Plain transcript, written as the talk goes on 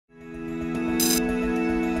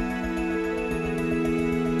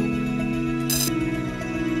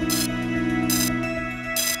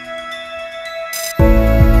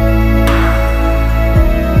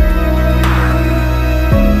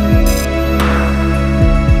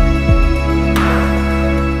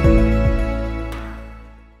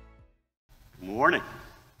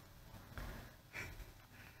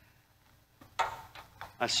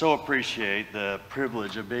so appreciate the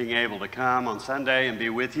privilege of being able to come on Sunday and be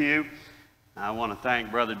with you. I want to thank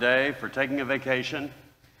Brother Dave for taking a vacation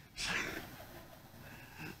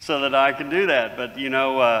so that I can do that. But you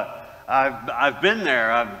know, I've been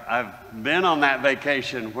there. I've been on that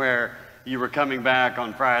vacation where you were coming back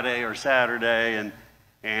on Friday or Saturday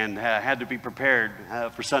and had to be prepared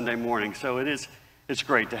for Sunday morning. So it's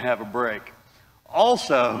great to have a break.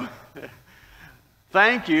 Also,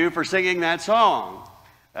 thank you for singing that song.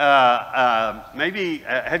 Maybe,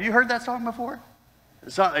 have you heard that song before?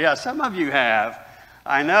 Yeah, some of you have.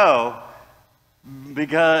 I know,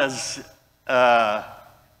 because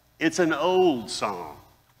it's an old song.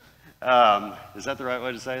 Is that the right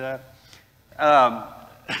way to say that?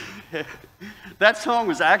 That song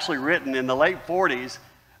was actually written in the late 40s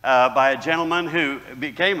by a gentleman who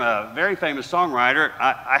became a very famous songwriter.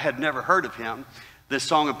 I had never heard of him. This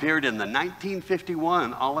song appeared in the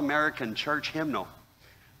 1951 All-American Church Hymnal,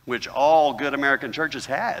 which all good American churches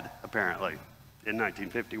had, apparently, in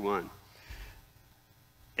 1951.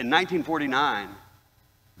 In 1949,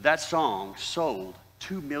 that song sold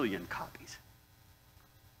 2 million copies.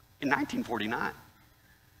 In 1949.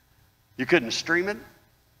 You couldn't stream it.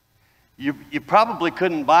 You probably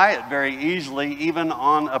couldn't buy it very easily, even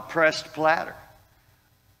on a pressed platter.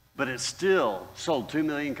 But it still sold 2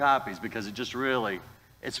 million copies because it just really,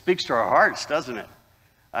 it speaks to our hearts, doesn't it?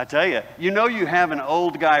 I tell you, you know you have an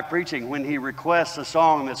old guy preaching when he requests a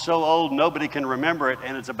song that's so old nobody can remember it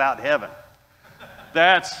and it's about heaven.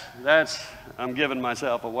 That's I'm giving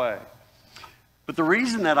myself away. But the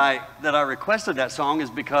reason that I requested that song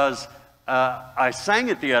is because I sang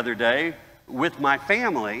it the other day with my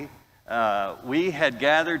family. We had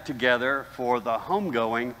gathered together for the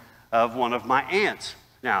homegoing of one of my aunts.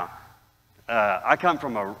 Now, I come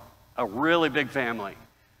from a really big family.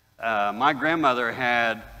 My grandmother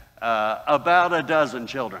had about a dozen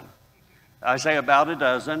children. I say about a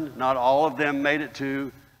dozen. Not all of them made it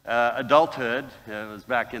to adulthood. It was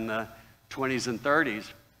back in the 20s and 30s.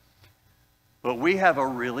 But we have a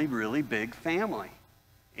really, really big family.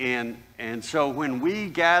 And so when we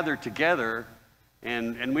gather together,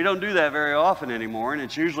 and we don't do that very often anymore, and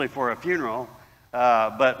it's usually for a funeral,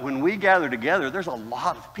 but when we gather together, there's a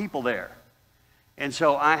lot of people there. And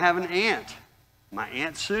so I have an aunt, my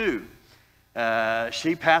Aunt Sue.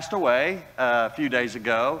 She passed away a few days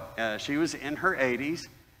ago. She was in her 80s.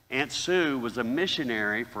 Aunt Sue was a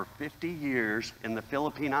missionary for 50 years in the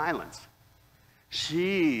Philippine Islands.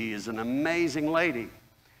 She is an amazing lady.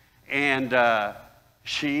 And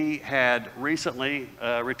she had recently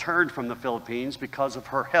returned from the Philippines because of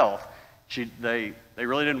her health. They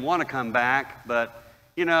really didn't want to come back, but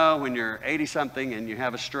you know, when you're 80-something and you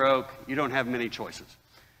have a stroke, you don't have many choices.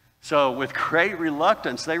 So with great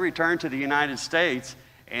reluctance, they returned to the United States,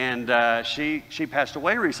 and she passed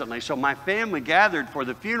away recently. So my family gathered for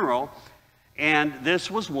the funeral, and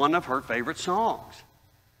this was one of her favorite songs.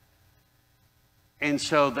 And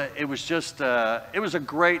so it was just, it was a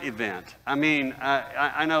great event. I mean,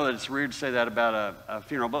 I know that it's weird to say that about a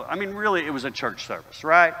funeral, but I mean, really, it was a church service,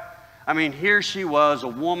 right? I mean, here she was, a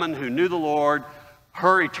woman who knew the Lord.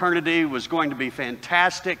 Her eternity was going to be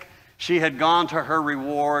fantastic. She had gone to her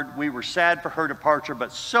reward. We were sad for her departure,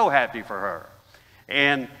 but so happy for her.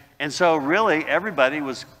 And so really, everybody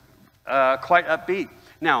was quite upbeat.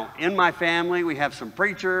 Now, in my family, we have some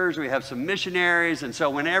preachers, we have some missionaries, and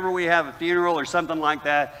so whenever we have a funeral or something like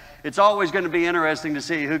that, it's always going to be interesting to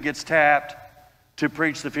see who gets tapped to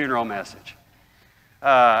preach the funeral message.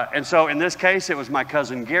 And so in this case, it was my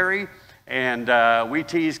cousin Gary, and we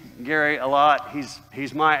tease Gary a lot.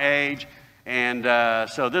 He's my age, and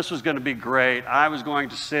so this was going to be great. I was going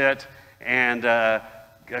to sit and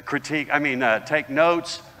take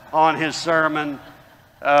notes on his sermon,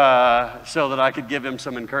 so that I could give him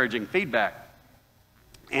some encouraging feedback.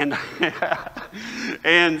 And,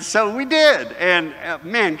 and so we did. And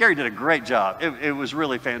man, Gary did a great job. It was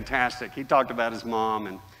really fantastic. He talked about his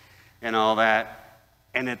mom and all that.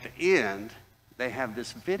 And at the end, they have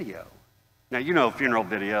this video. Now, you know funeral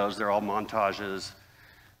videos, they're all montages.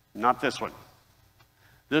 Not this one.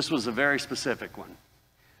 This was a very specific one.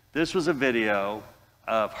 This was a video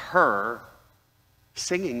of her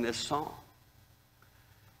singing this song.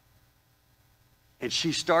 And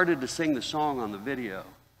she started to sing the song on the video.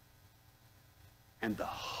 And the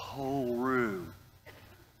whole room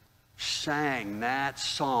sang that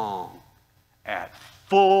song at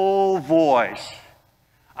full voice.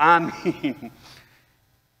 I mean,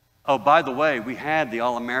 oh, by the way, we had the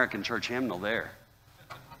All-American Church Hymnal there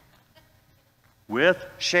with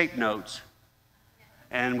shape notes.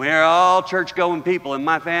 And we're all church-going people in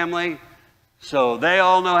my family. So they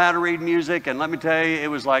all know how to read music, and let me tell you, it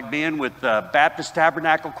was like being with the Baptist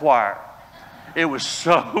Tabernacle Choir. It was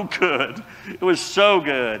so good. It was so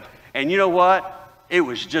good. And you know what? It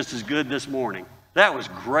was just as good this morning. That was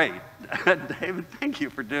great. David, thank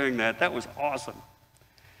you for doing that. That was awesome.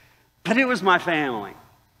 But it was my family.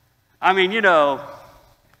 I mean, you know,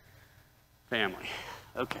 family.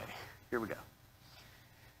 Okay, here we go.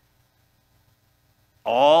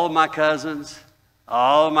 All of my cousins,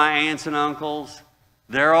 all of my aunts and uncles,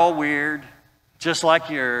 they're all weird, just like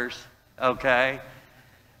yours, okay?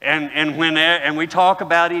 And we talk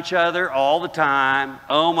about each other all the time.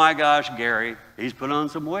 Oh my gosh, Gary, he's put on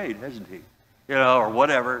some weight, hasn't he? You know, or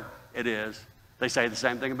whatever it is. They say the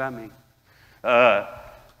same thing about me.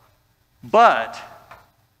 But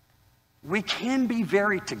we can be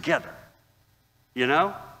very together, you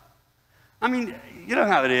know? I mean, you know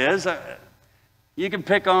how it is. You can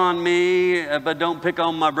pick on me, but don't pick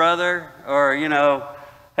on my brother. Or, you know,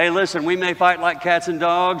 hey, listen, we may fight like cats and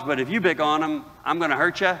dogs, but if you pick on them, I'm going to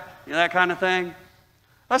hurt you. You know, that kind of thing.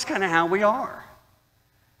 That's kind of how we are.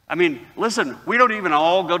 I mean, listen, we don't even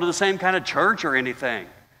all go to the same kind of church or anything.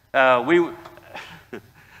 But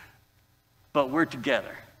we're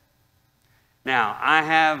together. Now, I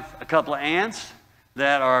have a couple of aunts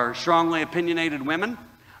that are strongly opinionated women.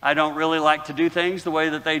 I don't really like to do things the way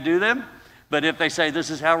that they do them. But if they say this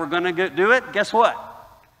is how we're going to do it, guess what?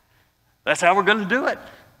 That's how we're going to do it.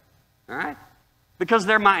 All right? Because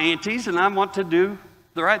they're my aunties and I want to do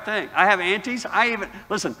the right thing. I have aunties.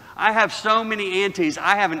 Listen, I have so many aunties.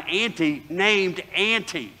 I have an auntie named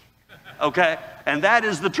Auntie. Okay? And that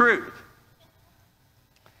is the truth.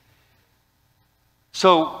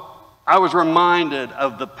 So I was reminded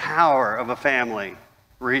of the power of a family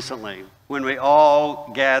recently when we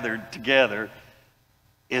all gathered together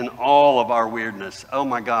in all of our weirdness. Oh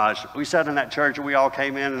my gosh. We sat in that church and we all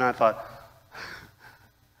came in and I thought,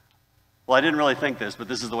 well, I didn't really think this, but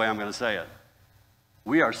this is the way I'm going to say it.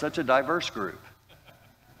 We are such a diverse group.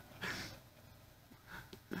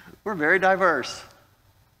 We're very diverse.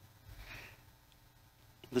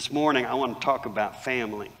 This morning, I want to talk about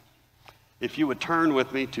family. If you would turn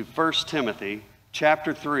with me to 1 Timothy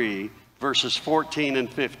chapter 3, verses 14 and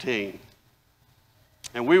 15.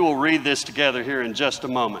 And we will read this together here in just a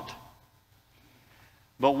moment.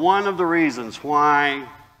 But one of the reasons why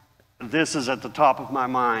this is at the top of my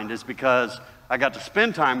mind is because I got to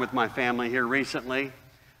spend time with my family here recently,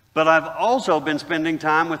 but I've also been spending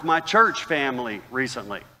time with my church family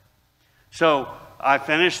recently. So I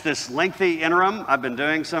finished this lengthy interim. I've been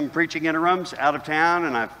doing some preaching interims out of town,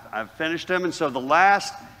 and I've finished them. And so the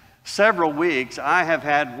last several weeks, I have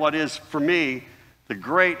had what is, for me, the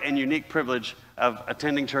great and unique privilege of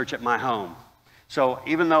attending church at my home. So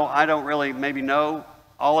even though I don't really maybe know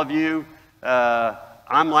all of you,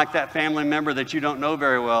 I'm like that family member that you don't know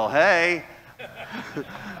very well. Hey,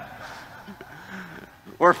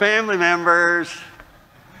 we're family members.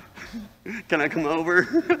 Can I come over?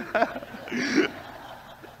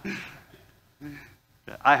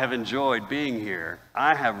 I have enjoyed being here.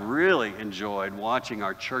 I have really enjoyed watching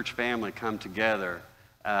our church family come together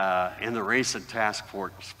in the recent task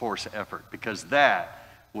force effort, because that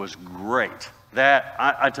was great. That,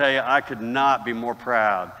 I tell you, I could not be more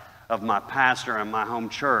proud of my pastor and my home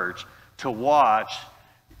church to watch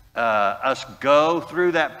us go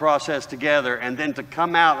through that process together and then to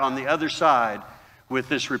come out on the other side with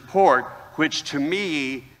this report, which to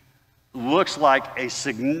me looks like a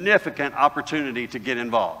significant opportunity to get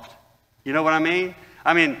involved. You know what I mean?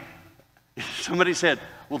 I mean, somebody said,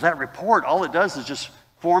 well, that report, all it does is just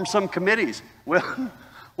form some committees. Well,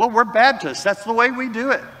 we're Baptists. That's the way we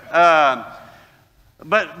do it. But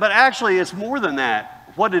actually, it's more than that.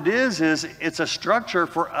 What it is it's a structure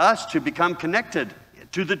for us to become connected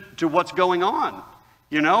to what's going on.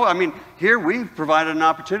 You know, I mean, here we've provided an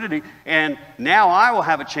opportunity, and now I will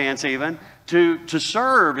have a chance even to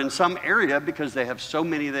serve in some area because they have so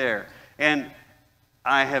many there. And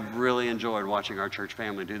I have really enjoyed watching our church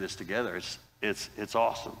family do this together. It's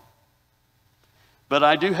awesome. But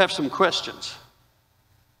I do have some questions,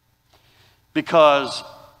 because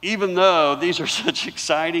even though these are such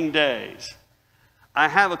exciting days, I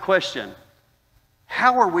have a question.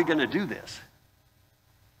 How are we going to do this?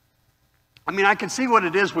 I mean, I can see what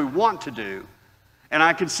it is we want to do, and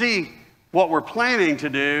I can see what we're planning to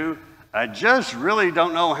do. I just really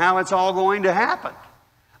don't know how it's all going to happen.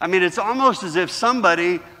 I mean, it's almost as if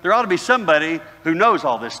there ought to be somebody who knows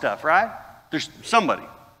all this stuff, right? There's somebody.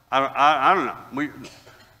 I don't know.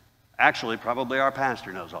 Actually, probably our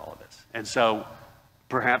pastor knows all of this. And so,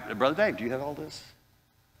 perhaps, Brother Dave, do you have all this?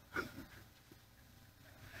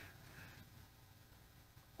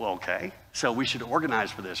 Well, okay, so we should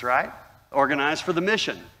organize for this, right? Organize for the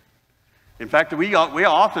mission. In fact, we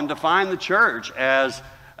often define the church as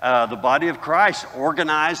the body of Christ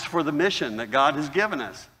organized for the mission that God has given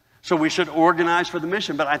us. So we should organize for the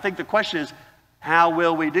mission. But I think the question is, how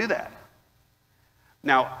will we do that?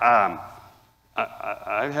 Now,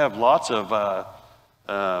 I have lots of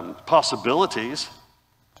possibilities.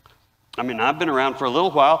 I mean, I've been around for a little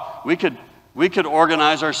while. We could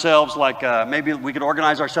organize ourselves like, maybe we could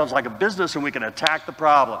organize ourselves like a business and we could attack the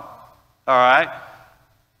problem. All right?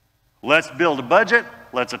 Let's build a budget.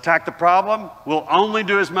 Let's attack the problem. We'll only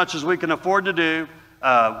do as much as we can afford to do.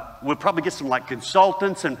 We'll probably get some like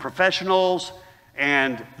consultants and professionals,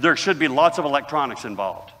 and there should be lots of electronics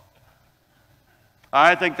involved.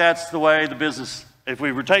 I think that's the way the business, if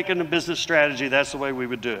we were taking a business strategy, that's the way we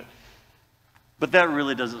would do it. But that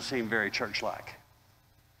really doesn't seem very church-like.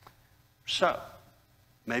 So,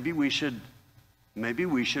 maybe we should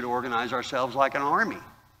organize ourselves like an army.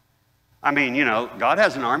 I mean, you know, God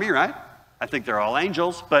has an army, right? I think they're all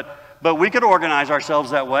angels, but we could organize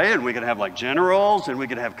ourselves that way, and we could have like generals, and we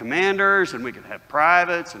could have commanders, and we could have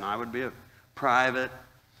privates, and I would be a private.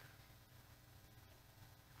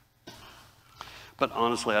 But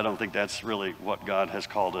honestly, I don't think that's really what God has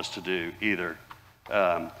called us to do either.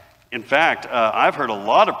 In fact, I've heard a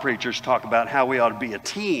lot of preachers talk about how we ought to be a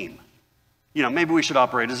team. You know, maybe we should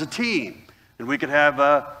operate as a team, and we could have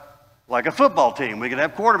like a football team. We could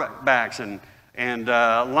have quarterbacks and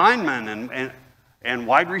linemen and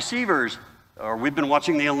wide receivers. Or we've been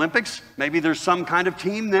watching the Olympics. Maybe there's some kind of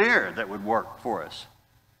team there that would work for us.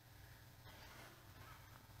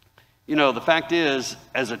 You know, the fact is,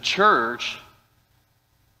 as a church,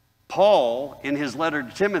 Paul, in his letter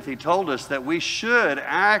to Timothy, told us that we should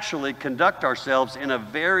actually conduct ourselves in a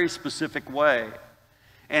very specific way.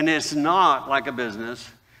 And it's not like a business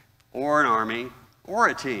or an army or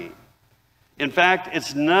a team. In fact,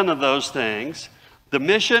 it's none of those things. The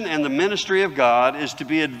mission and the ministry of God is to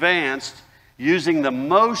be advanced using the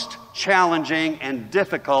most challenging and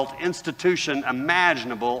difficult institution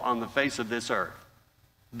imaginable on the face of this earth,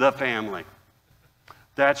 the family.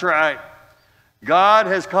 That's right. God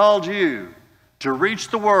has called you to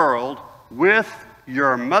reach the world with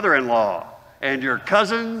your mother-in-law and your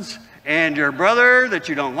cousins and your brother that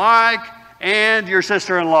you don't like and your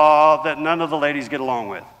sister-in-law that none of the ladies get along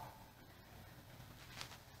with.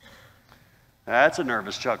 That's a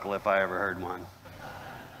nervous chuckle if I ever heard one.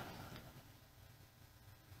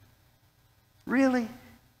 Really?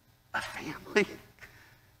 A family?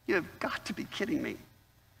 You've got to be kidding me.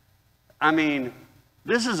 I mean,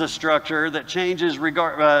 this is a structure that changes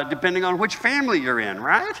depending on which family you're in,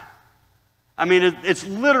 right? I mean, it's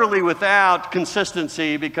literally without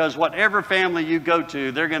consistency because whatever family you go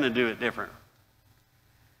to, they're going to do it different.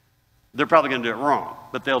 They're probably going to do it wrong,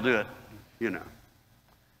 but they'll do it, you know.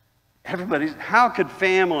 How could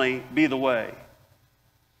family be the way?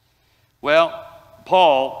 Well,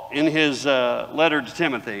 Paul, in his letter to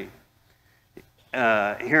Timothy,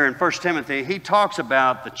 here in 1 Timothy, he talks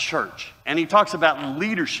about the church, and he talks about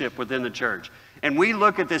leadership within the church. And we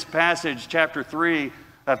look at this passage, chapter 3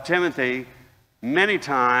 of Timothy, many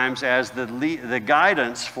times as the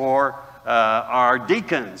guidance for our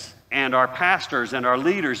deacons and our pastors and our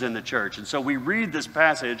leaders in the church. And so we read this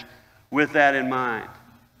passage with that in mind.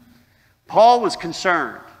 Paul was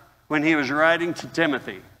concerned when he was writing to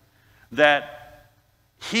Timothy that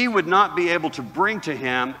he would not be able to bring to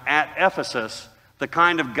him at Ephesus the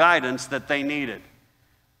kind of guidance that they needed.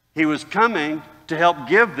 He was coming to help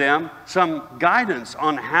give them some guidance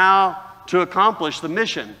on how to accomplish the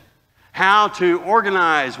mission, how to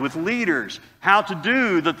organize with leaders, how to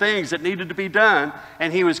do the things that needed to be done.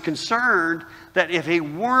 And he was concerned that if he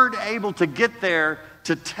weren't able to get there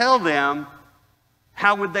to tell them,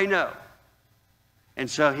 how would they know? And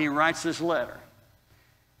so he writes this letter.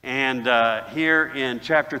 And here in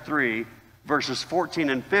chapter 3, verses 14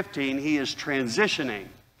 and 15, he is transitioning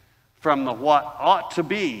from the what ought to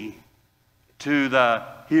be to the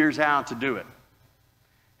here's how to do it.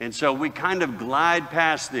 And so we kind of glide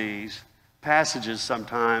past these passages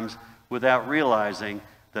sometimes without realizing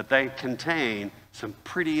that they contain some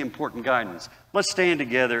pretty important guidance. Let's stand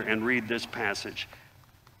together and read this passage.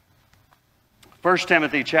 1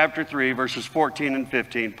 Timothy chapter 3, verses 14 and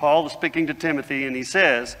 15. Paul is speaking to Timothy, and he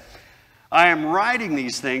says, I am writing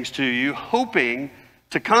these things to you, hoping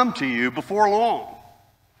to come to you before long.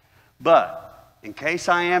 But in case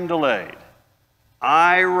I am delayed,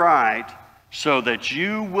 I write so that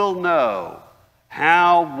you will know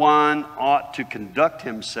how one ought to conduct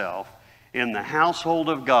himself in the household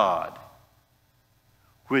of God,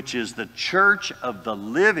 which is the church of the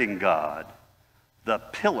living God, the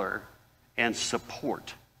pillar and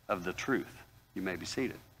support of the truth. You may be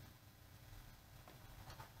seated.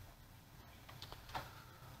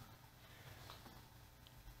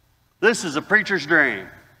 This is a preacher's dream.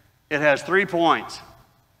 It has 3 points,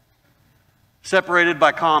 separated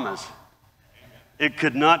by commas. It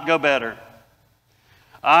could not go better.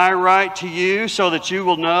 I write to you so that you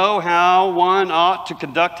will know how one ought to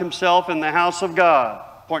conduct himself in the house of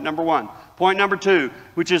God. Point number 1. Point number 2,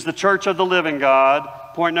 which is the church of the living God.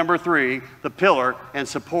 Point number 3, the pillar and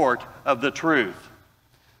support of the truth.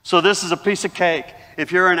 So this is a piece of cake.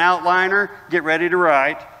 If you're an outliner, get ready to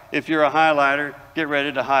write. If you're a highlighter, get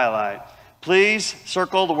ready to highlight. Please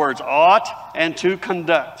circle the words ought and to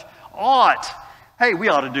conduct. Ought. Hey, we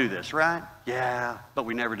ought to do this, right? Yeah, but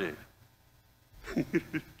we never do.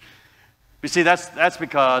 You see, that's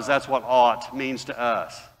because that's what ought means to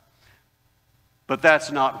us. But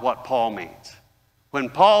that's not what Paul means. When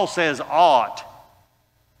Paul says ought,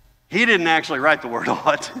 he didn't actually write the word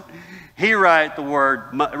ought. He wrote the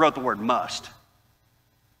word must.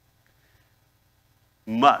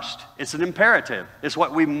 Must. It's an imperative. It's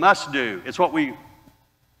what we must do. It's what we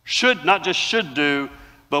should, not just should do,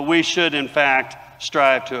 but we should in fact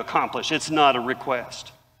strive to accomplish. It's not a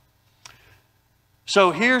request.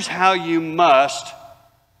 So here's how you must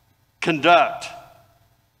conduct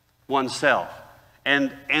oneself.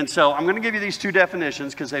 And so I'm going to give you these 2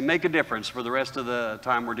 definitions because they make a difference for the rest of the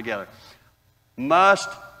time we're together. Must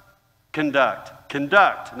conduct.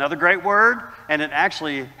 Conduct, another great word, and it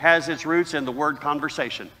actually has its roots in the word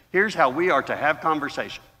conversation. Here's how we are to have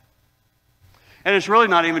conversation. And it's really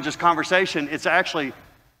not even just conversation, it's actually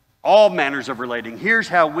all manners of relating. Here's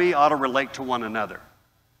how we ought to relate to one another.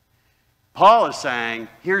 Paul is saying,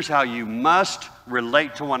 here's how you must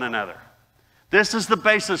relate to one another. This is the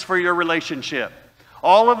basis for your relationship.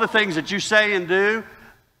 All of the things that you say and do,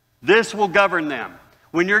 this will govern them.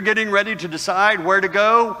 When you're getting ready to decide where to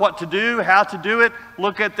go, what to do, how to do it,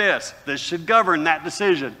 look at this. This should govern that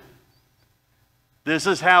decision. This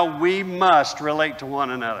is how we must relate to one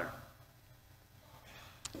another.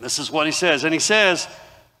 This is what he says. And he says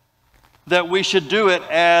that we should do it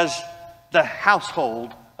as the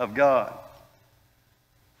household of God.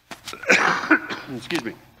 Excuse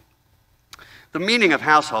me. The meaning of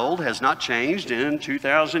household has not changed in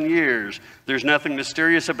 2,000 years. There's nothing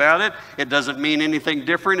mysterious about it. It doesn't mean anything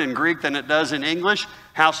different in Greek than it does in English.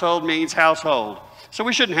 Household means household. So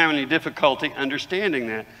we shouldn't have any difficulty understanding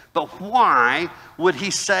that. But why would he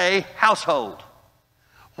say household?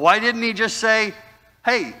 Why didn't he just say,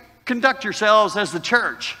 hey, conduct yourselves as the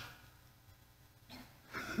church?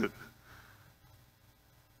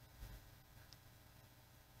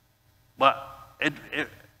 But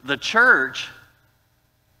the church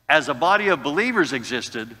as a body of believers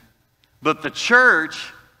existed, but the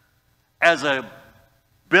church as a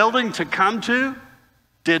building to come to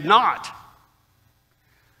did not.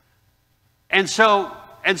 And so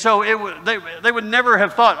they would never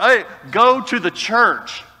have thought, hey, go to the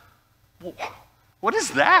church. What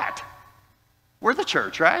is that? We're the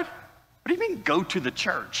church, right? What do you mean, go to the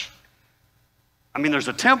church? I mean, there's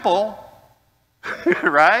a temple,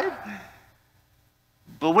 right?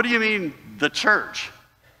 But what do you mean, the church?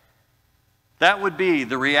 That would be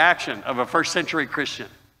the reaction of a first century Christian.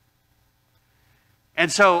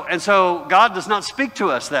 And so God does not speak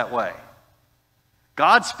to us that way.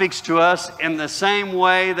 God speaks to us in the same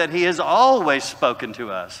way that he has always spoken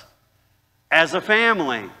to us. As a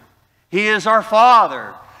family. He is our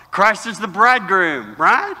Father. Christ is the bridegroom,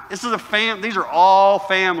 right? These are all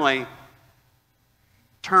family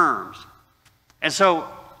terms. And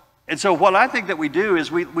so what I think that we do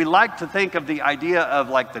is we like to think of the idea of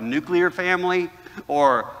like the nuclear family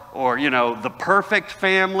or the perfect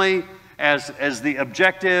family as the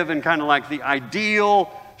objective and kind of like the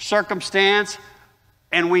ideal circumstance,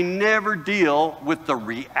 and we never deal with the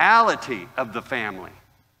reality of the family.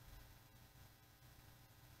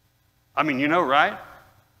 I mean, right?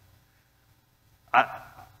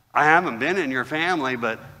 I haven't been in your family,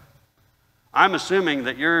 but I'm assuming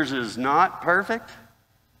that yours is not perfect.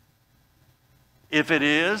 If it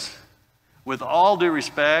is, with all due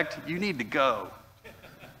respect, you need to go.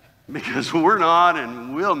 Because we're not,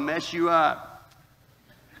 and we'll mess you up.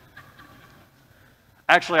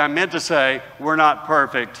 Actually, I meant to say, we're not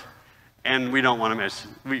perfect, and we don't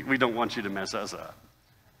want you to mess us up.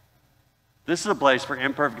 This is a place for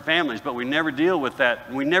imperfect families, but we never deal with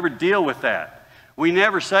that. We never deal with that. We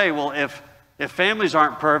never say, well, if families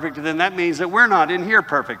aren't perfect, then that means that we're not in here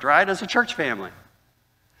perfect, right, as a church family.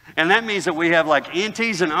 And that means that we have like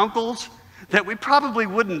aunties and uncles that we probably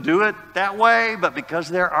wouldn't do it that way, but because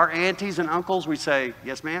they're our aunties and uncles, we say,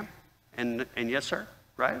 yes, ma'am. And yes, sir,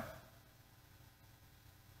 right?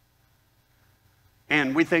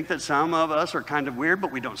 And we think that some of us are kind of weird,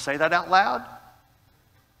 but we don't say that out loud.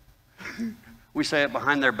 We say it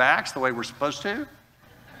behind their backs the way we're supposed to.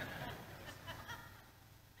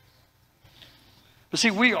 But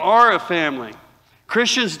see, we are a family.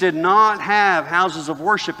 Christians did not have houses of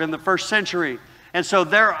worship in the first century. And so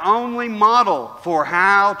their only model for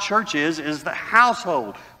how church is the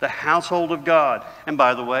household of God. And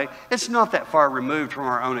by the way, it's not that far removed from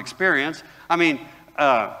our own experience. I mean,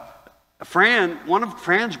 one of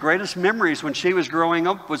Fran's greatest memories when she was growing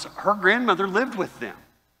up was her grandmother lived with them.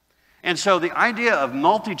 And so the idea of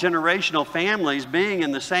multi-generational families being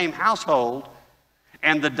in the same household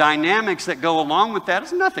and the dynamics that go along with that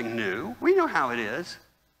is nothing new. We know how it is.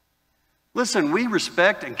 Listen, we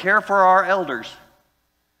respect and care for our elders.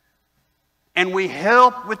 And we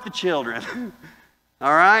help with the children.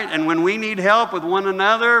 All right? And when we need help with one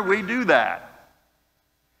another, we do that.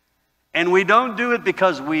 And we don't do it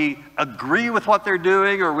because we agree with what they're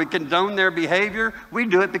doing or we condone their behavior. We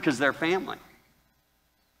do it because they're family.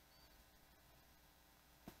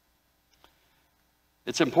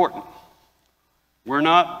 It's important.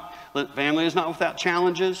 Family is not without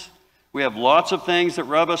challenges. We have lots of things that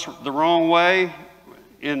rub us the wrong way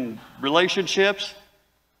in relationships.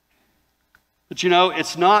 But you know,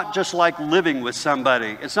 it's not just like living with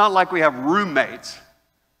somebody. It's not like we have roommates.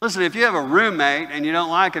 Listen, if you have a roommate and you don't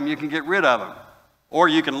like them, you can get rid of them. Or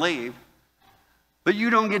you can leave. But you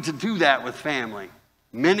don't get to do that with family.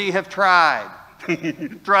 Many have tried.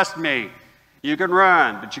 Trust me. You can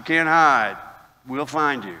run, but you can't hide. We'll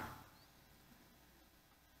find you.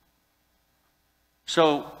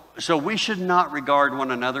 So we should not regard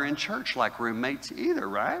one another in church like roommates either,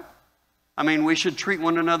 right? I mean, we should treat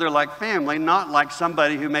one another like family, not like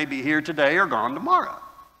somebody who may be here today or gone tomorrow.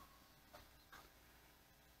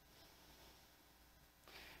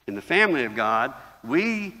 In the family of God,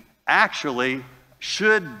 we actually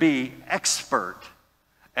should be expert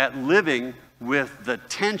at living with the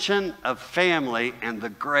tension of family and the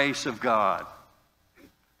grace of God.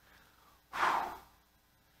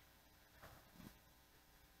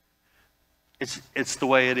 It's the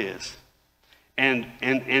way it is.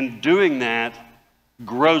 And doing that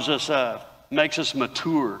grows us up, makes us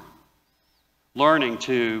mature, learning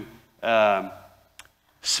to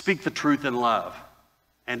speak the truth in love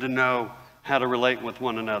and to know how to relate with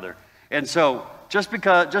one another. And so just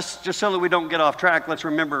so that we don't get off track, let's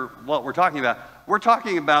remember what we're talking about. We're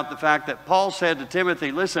talking about the fact that Paul said to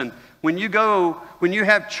Timothy, listen, when you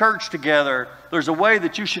have church together, there's a way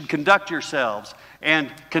that you should conduct yourselves.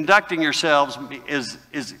 And conducting yourselves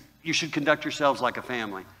is you should conduct yourselves like a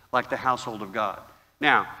family, like the household of God.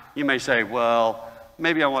 Now, you may say, well,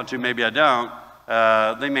 maybe I want to, maybe I don't.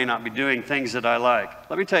 They may not be doing things that I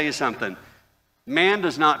like. Let me tell you something. Man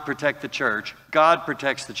does not protect the church. God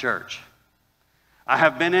protects the church. I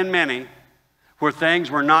have been in many where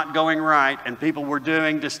things were not going right and people were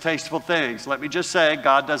doing distasteful things. Let me just say,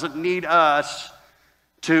 God doesn't need us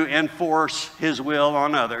to enforce His will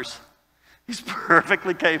on others. He's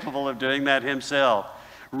perfectly capable of doing that Himself.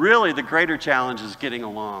 Really, the greater challenge is getting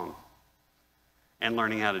along and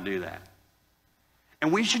learning how to do that.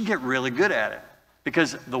 And we should get really good at it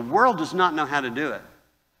because the world does not know how to do it,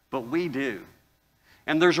 but we do.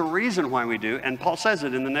 And there's a reason why we do, and Paul says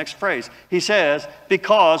it in the next phrase. He says,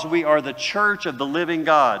 because we are the church of the living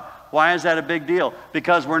God. Why is that a big deal?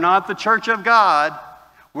 Because we're not the church of God,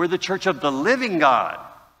 we're the church of the living God.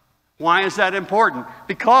 Why is that important?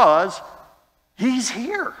 Because He's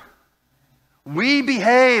here. We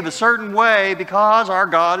behave a certain way because our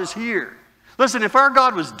God is here. Listen, if our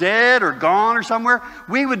God was dead or gone or somewhere,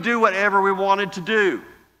 we would do whatever we wanted to do.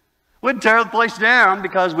 We'd tear the place down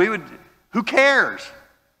because who cares?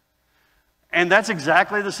 And that's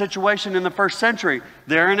exactly the situation in the first century.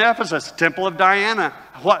 There in Ephesus, Temple of Diana.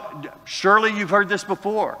 Surely you've heard this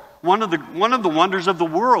before. One of the wonders of the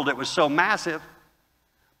world, it was so massive.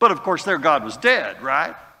 But of course their God was dead,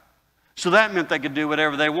 right? So that meant they could do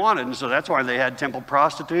whatever they wanted. And so that's why they had temple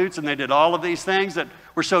prostitutes and they did all of these things that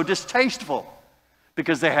were so distasteful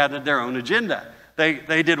because they had their own agenda.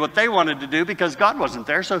 They did what they wanted to do because God wasn't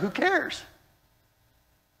there, so who cares?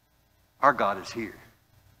 Our God is here.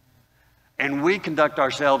 And we conduct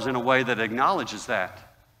ourselves in a way that acknowledges that.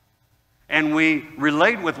 And we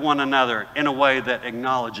relate with one another in a way that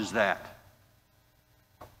acknowledges that.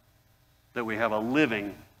 That we have a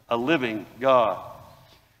living God.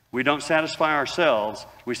 We don't satisfy ourselves,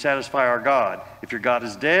 we satisfy our God. If your God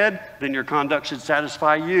is dead, then your conduct should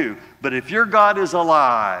satisfy you. But if your God is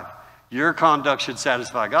alive, your conduct should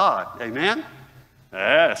satisfy God. Amen?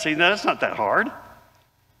 See, that's not that hard.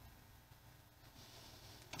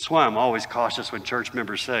 That's why I'm always cautious when church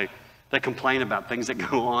members say, they complain about things that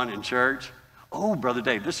go on in church. Oh, Brother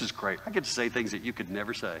Dave, this is great. I get to say things that you could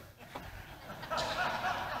never say.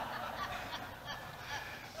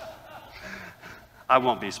 I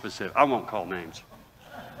won't be specific. I won't call names.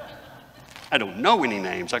 I don't know any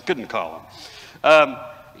names. I couldn't call them.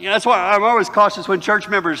 That's why I'm always cautious when church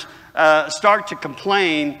members start to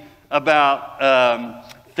complain about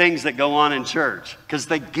things that go on in church, because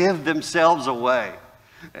they give themselves away.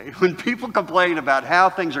 When people complain about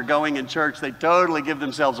how things are going in church, they totally give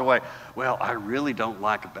themselves away. Well, I really don't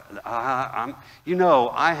like it. I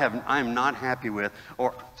am not happy with,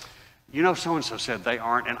 or, so-and-so said they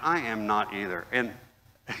aren't, and I am not either. And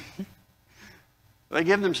they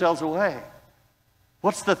give themselves away.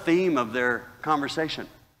 What's the theme of their conversation?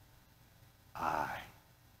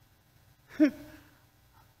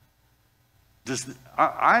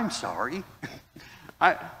 I'm sorry.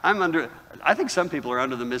 I think some people are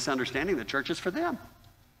under the misunderstanding that church is for them.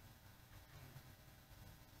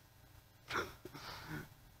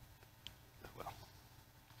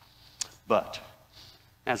 But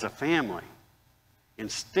as a family,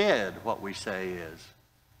 instead what we say is,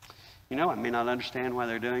 I may not understand why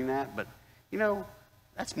they're doing that, but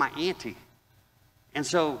that's my auntie. And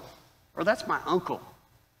so, or that's my uncle.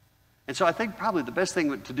 And so I think probably the best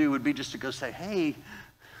thing to do would be just to go say, hey,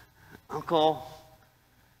 Uncle,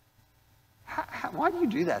 why do you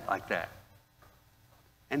do that like that?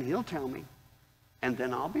 And he'll tell me, and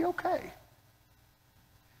then I'll be okay.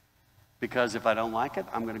 Because if I don't like it,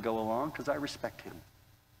 I'm going to go along because I respect him.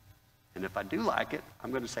 And if I do like it,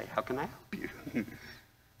 I'm going to say, how can I help you?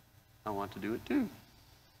 I want to do it too.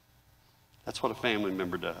 That's what a family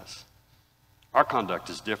member does. Our conduct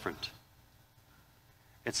is different.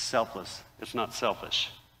 It's selfless. It's not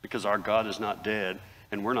selfish, because our God is not dead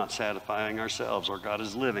and we're not satisfying ourselves. Our God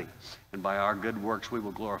is living, and by our good works we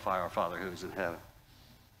will glorify our Father who is in heaven.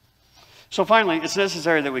 So finally, it's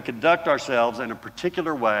necessary that we conduct ourselves in a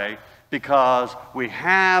particular way because we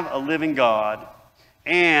have a living God,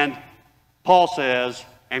 and Paul says,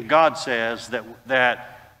 and God says,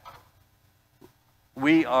 that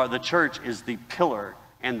the church is the pillar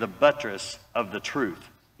and the buttress of the truth.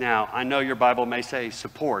 Now, I know your Bible may say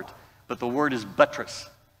support, but the word is buttress.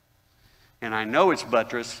 And I know it's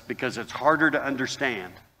buttress because it's harder to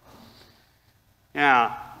understand.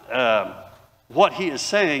 Now, what he is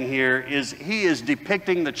saying here is he is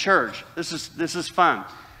depicting the church. This is fun.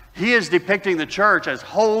 He is depicting the church as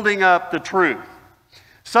holding up the truth.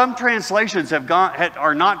 Some translations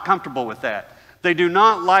are not comfortable with that. They do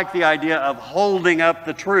not like the idea of holding up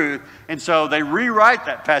the truth, and so they rewrite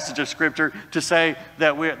that passage of Scripture to say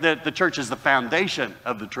that the church is the foundation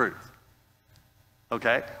of the truth.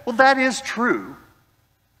 Okay? Well, that is true.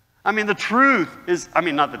 I mean, the truth is,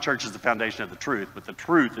 not the church is the foundation of the truth, but the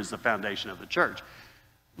truth is the foundation of the church.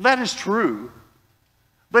 That is true,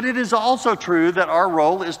 but it is also true that our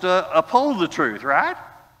role is to uphold the truth, right?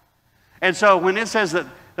 And so when it says that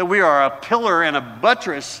we are a pillar and a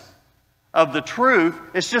buttress of the truth,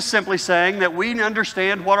 it's just simply saying that we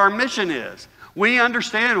understand what our mission is. We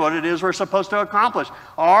understand what it is we're supposed to accomplish.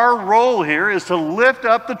 Our role here is to lift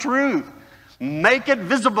up the truth, make it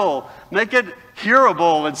visible, make it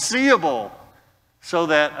hearable and seeable, so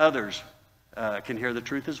that others can hear the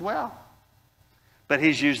truth as well. But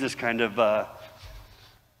he's used this kind of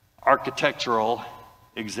architectural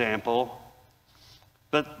example.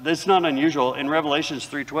 But it's not unusual. In Revelations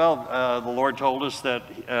 3:12, the Lord told us that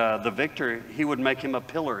the victor, he would make him a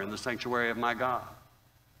pillar in the sanctuary of my God,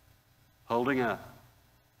 holding up.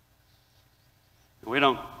 We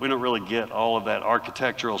don't really get all of that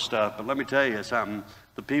architectural stuff, but let me tell you something.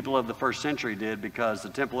 The people of the first century did, because the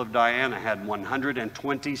Temple of Diana had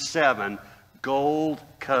 127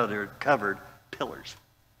 gold-covered pillars.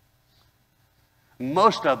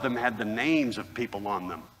 Most of them had the names of people on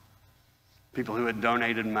them. People who had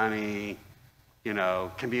donated money,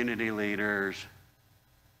 community leaders,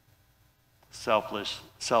 selfish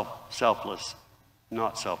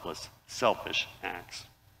acts.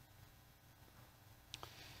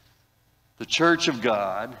 The church of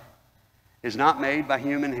God is not made by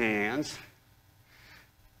human hands.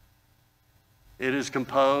 It is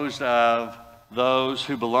composed of those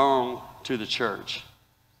who belong to the church.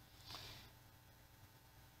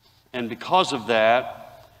 And because of that,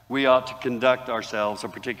 we ought to conduct ourselves a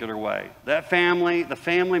particular way. The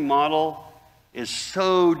family model is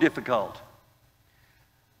so difficult,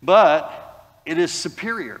 but it is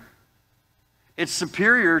superior. It's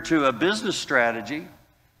superior to a business strategy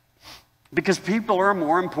because people are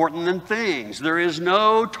more important than things. There is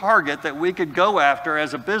no target that we could go after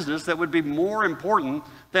as a business that would be more important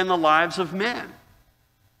than the lives of men.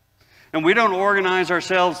 And we don't organize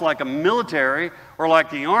ourselves like a military or like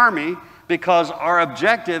the army because our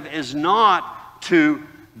objective is not to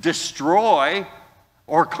destroy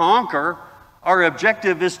or conquer. Our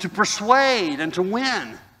objective is to persuade and to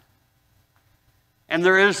win. And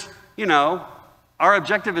there is, our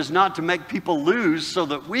objective is not to make people lose so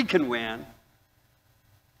that we can win.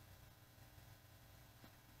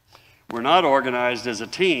 We're not organized as a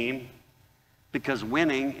team because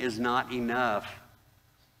winning is not enough.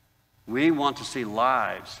 We want to see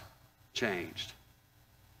lives changed.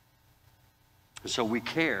 So we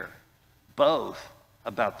care both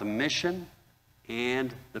about the mission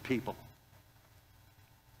and the people.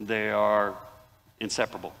 They are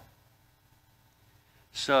inseparable.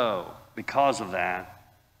 So, because of that,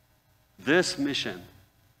 this mission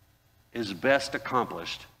is best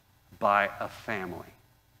accomplished by a family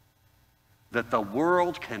that the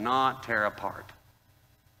world cannot tear apart.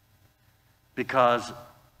 Because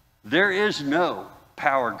there is no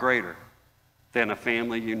power greater than a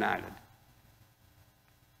family united.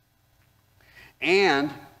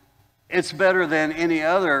 And it's better than any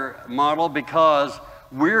other model because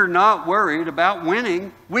we're not worried about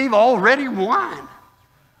winning. We've already won.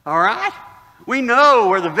 All right? We know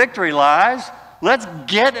where the victory lies. Let's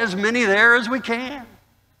get as many there as we can.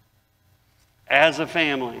 As a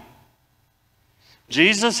family.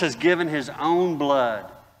 Jesus has given his own blood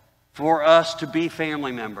for us to be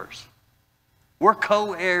family members. We're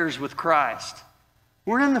co-heirs with Christ.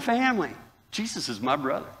 We're in the family. Jesus is my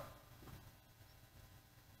brother.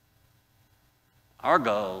 Our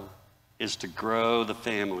goal is to grow the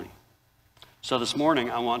family. So this morning,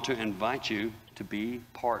 I want to invite you to be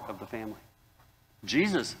part of the family.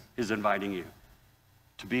 Jesus is inviting you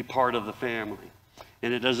to be part of the family.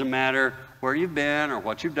 And it doesn't matter where you've been or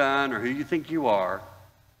what you've done or who you think you are.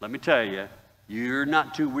 Let me tell you, you're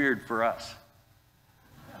not too weird for us.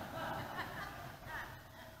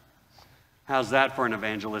 How's that for an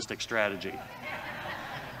evangelistic strategy?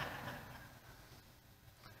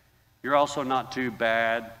 You're also not too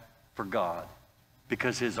bad for God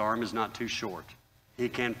because his arm is not too short. He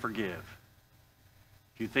can forgive.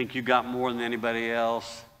 If you think you got more than anybody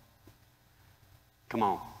else, come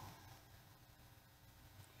on.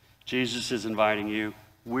 Jesus is inviting you.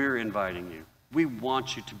 We're inviting you. We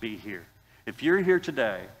want you to be here. If you're here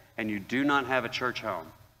today and you do not have a church home,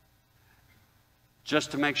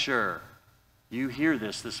 just to make sure you hear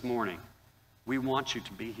this morning, we want you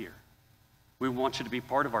to be here. We want you to be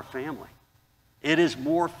part of our family. It is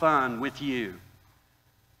more fun with you.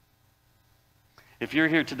 If you're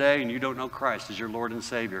here today and you don't know Christ as your Lord and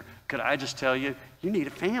Savior, could I just tell you, you need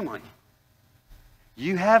a family.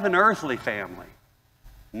 You have an earthly family.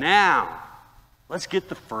 Now, let's get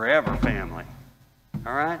the forever family.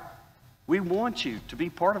 All right? We want you to be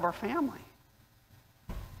part of our family.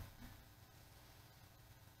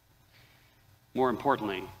 More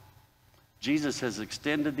importantly, Jesus has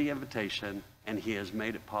extended the invitation and he has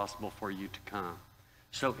made it possible for you to come.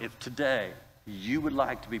 So if today you would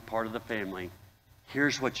like to be part of the family,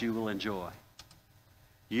 here's what you will enjoy.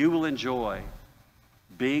 You will enjoy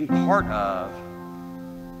being part of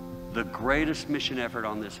the greatest mission effort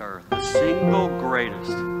on this earth, the single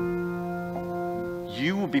greatest.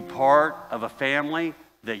 You will be part of a family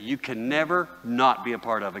that you can never not be a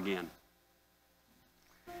part of again.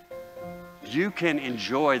 You can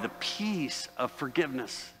enjoy the peace of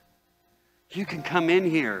forgiveness. You can come in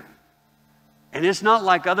here. And it's not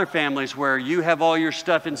like other families where you have all your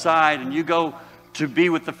stuff inside and you go to be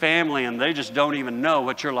with the family and they just don't even know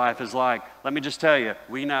what your life is like. Let me just tell you,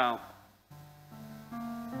 we know.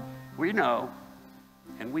 We know.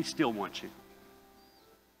 And we still want you.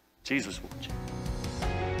 Jesus wants you.